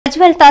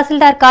గజ్వేల్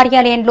తహసీల్దార్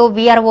కార్యాలయంలో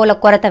వీఆర్ఓల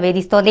కొరత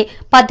వేధిస్తోంది.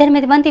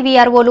 18 మంది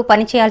వీఆర్ఓలు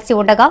పనిచేయాల్సి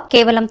ఉండగా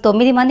కేవలం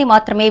 9 మంది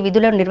మాత్రమే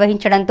విధులను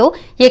నిర్వహించడంతో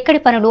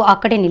ఎక్కడి పనులు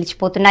అక్కడే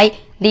నిలిచిపోతున్నాయి.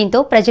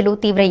 దీంతో ప్రజలు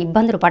తీవ్ర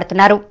ఇబ్బందులు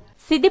పడుతున్నారు.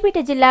 సిద్దిపేట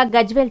జిల్లా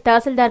గజ్వేల్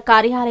తహసీల్దార్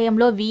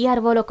కార్యాలయంలో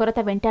వీఆర్ఓల కొరత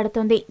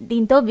వెంటాడుతోంది.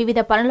 దీంతో వివిధ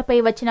పనులపై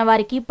వచ్చిన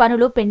వారికి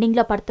పనులు పెండింగ్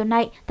లో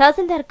పడుతున్నాయి.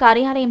 తహసీల్దార్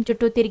కార్యాలయం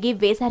చుట్టూ తిరిగి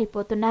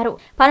వేసారిపోతున్నారు.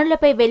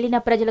 పనులపై వెళ్లిన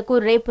ప్రజలకు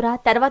రేపురా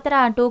తర్వాతరా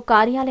అంటూ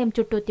కార్యాలయం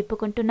చుట్టూ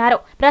తిప్పుకుంటున్నారు.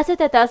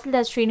 ప్రస్తుత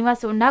తహసీల్దార్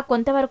శ్రీనివాస్ ఉన్నా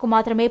కొంతవరకు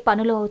మాత్రమే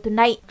పనులు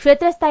అవుతున్నాయి.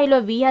 క్షేత్రస్థాయిలో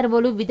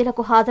వీఆర్ఓలు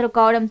విధులకు హాజరు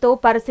కావడంతో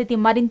పరిస్థితి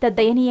మరింత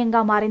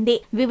దయనీయంగా మారింది.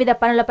 వివిధ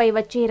పనులపై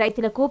వచ్చే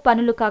రైతులకు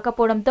పనులు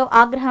కాకపోవడంతో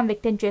ఆగ్రహం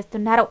వ్యక్తం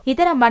చేస్తున్నారు.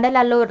 ఇతర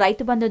మండలాల్లో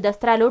రైతు బంధు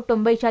దస్త్రాలు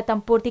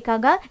 90% పూర్తి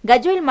కాగా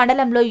గజ్వేల్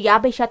మండలంలో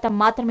 50%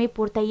 మాత్రమే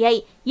పూర్తయ్యాయి.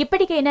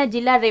 ఇప్పటికైనా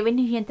జిల్లా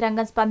రెవెన్యూ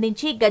యంత్రాంగం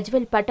స్పందించి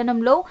గజ్వేల్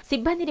పట్టణంలో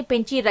సిబ్బందిని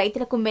పెంచి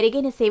రైతులకు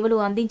మెరుగైన సేవలు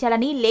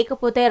అందించాలని,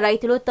 లేకపోతే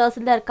రైతులు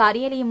తహసీల్దార్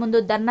కార్యాలయం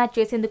ముందు ధర్నా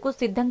చేసేందుకు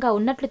సిద్ధంగా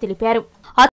ఉన్నట్లు తెలిపారు.